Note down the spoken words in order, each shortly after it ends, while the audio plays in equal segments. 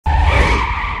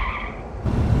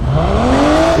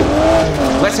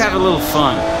let's have a little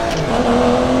fun.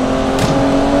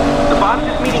 The boss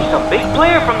is meeting some big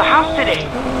player from the house today.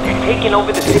 They're taking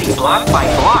over the city block by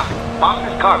block.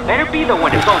 Boss's car better be there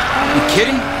when it's over. You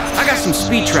kidding? I got some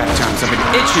speed trap times I've been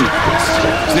itching to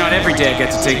test. It's not every day I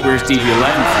get to take Weir's DB11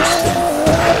 for a spin.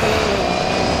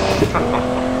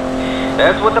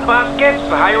 That's what the boss gets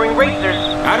for hiring racers.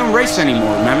 I don't race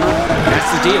anymore, remember? That's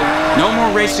the deal. No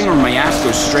more racing or my ass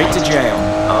goes straight to jail.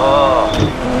 Oh,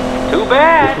 too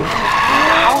bad.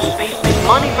 The house pays big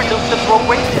money for dudes to throw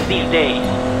races these days.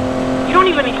 You don't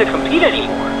even need to compete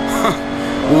anymore.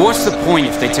 Well, what's the point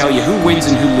if they tell you who wins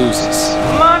and who loses?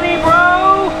 Money,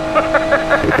 bro!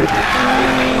 It's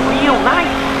real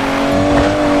nice.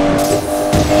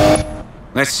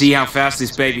 Let's see how fast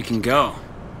this baby can go.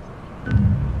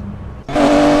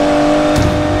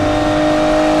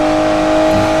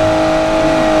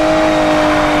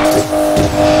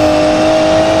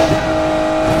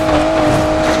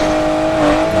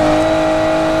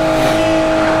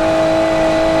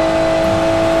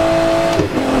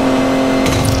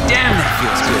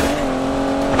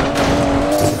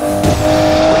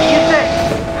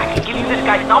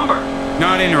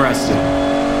 Not interested.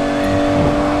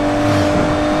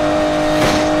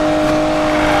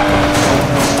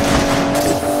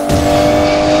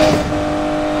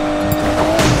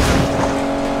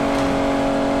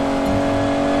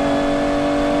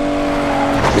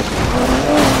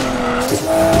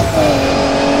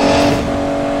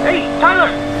 Hey, Tyler!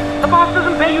 The boss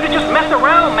doesn't pay you to just mess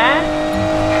around, man.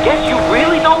 Guess you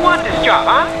really don't want this job,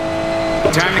 huh?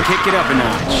 Time to kick it up a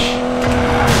notch.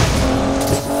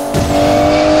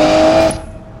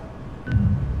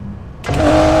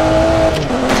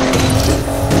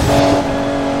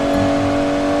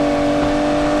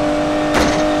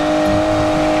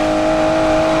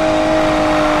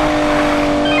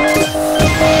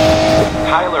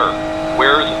 Tyler,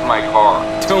 where's my car?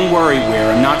 Don't worry,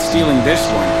 Weir. I'm not stealing this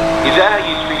one. Is that how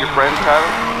you treat your friends,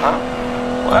 Tyler? Huh?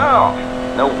 Wow.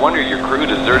 No wonder your crew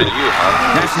deserted you,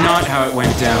 huh? That's not how it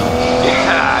went down.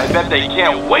 Yeah, I bet they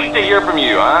can't wait to hear from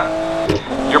you, huh?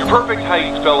 Your perfect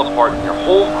heist fell apart and your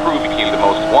whole crew became the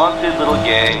most wanted little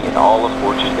gang in all of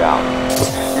Fortune Valley.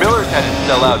 Miller's had to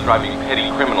sell out driving petty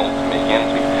criminals to make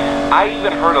ends meet. I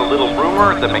even heard a little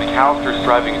rumor that McAllister's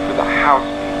driving for the house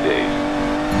these days.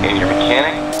 And your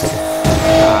mechanic?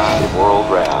 Poor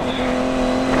old Rav.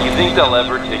 Do you think they'll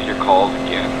ever take your calls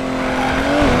again?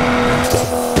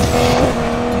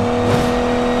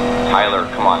 Tyler,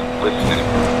 come on, listen to me.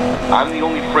 I'm the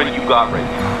only friend you got right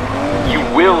now. You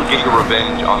will get your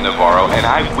revenge on Navarro, and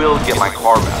I will get my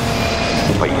car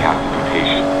back. But you have to be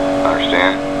patient,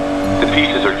 understand? The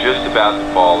pieces are just about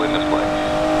to fall into place.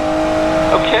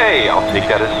 Okay, I'll take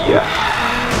that as a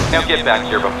yes. Now get back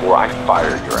here before I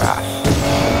fire your ass.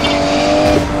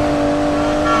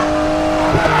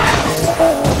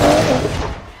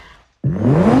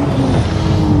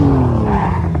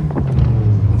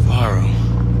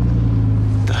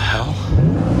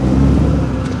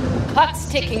 Clock's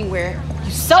ticking, Weir.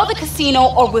 You sell the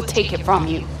casino or we'll take it from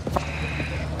you.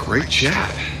 Great chat.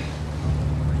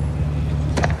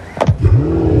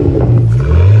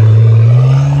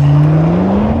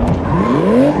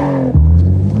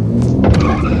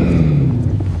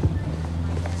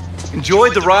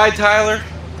 Enjoyed the ride, Tyler?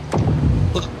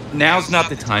 Look, now's not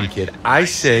the time, kid. I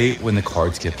say when the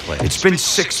cards get played. It's been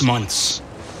 6 months.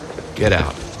 Get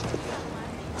out.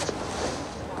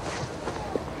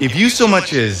 If you so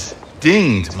much as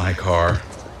dinged my car,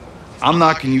 I'm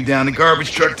knocking you down the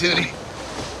garbage truck, Tootie.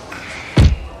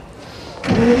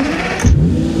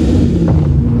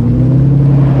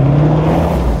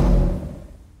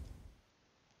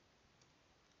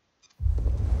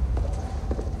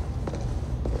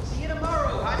 See you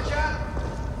tomorrow, hotshot.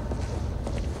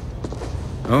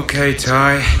 Okay,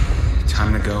 Ty.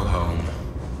 Time to go home.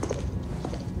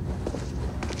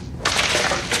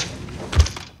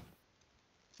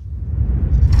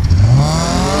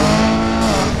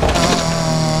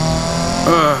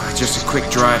 Just a quick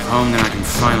drive home, then I can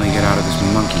finally get out of this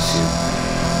monkey suit.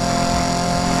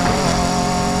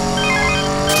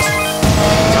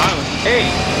 Tyler. Hey,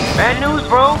 bad news,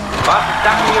 bro. Boss is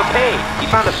docking your pay. He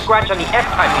found a scratch on the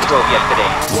F-type he drove yesterday.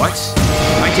 What?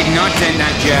 I did not dent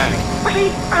that Jag. Really?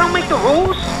 I don't make the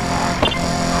rules.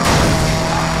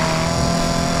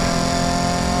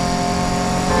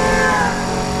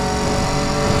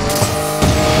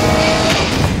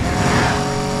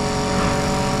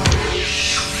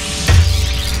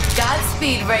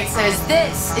 Speed Racers,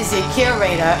 this is your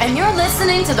curator, and you're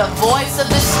listening to the voice of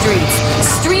the streets,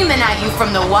 streaming at you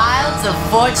from the wilds of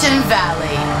Fortune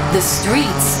Valley. The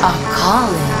streets are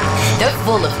calling. They're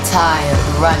full of tired,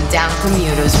 run-down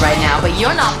commuters right now, but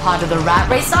you're not part of the rat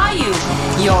race, are you?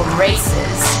 You're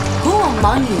racers. Who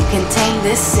among you can tame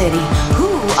this city? Who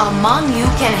among you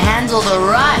can handle the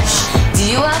rush? Do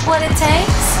you have what it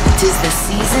takes? 'Tis the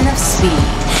season of speed.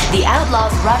 The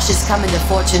Outlaws Rush is coming to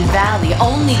Fortune Valley.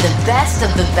 Only the best of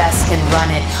the best can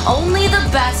run it. Only the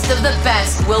best of the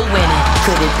best will win it.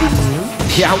 Could it be you?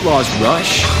 The Outlaws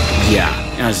Rush? Yeah,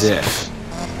 as if.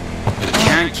 I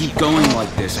can't keep going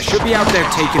like this. I should be out there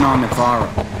taking on Navarro.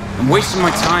 I'm wasting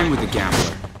my time with the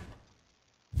gambler.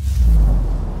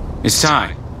 It's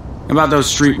Ty. About those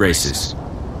street races.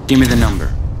 Give me the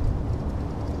number.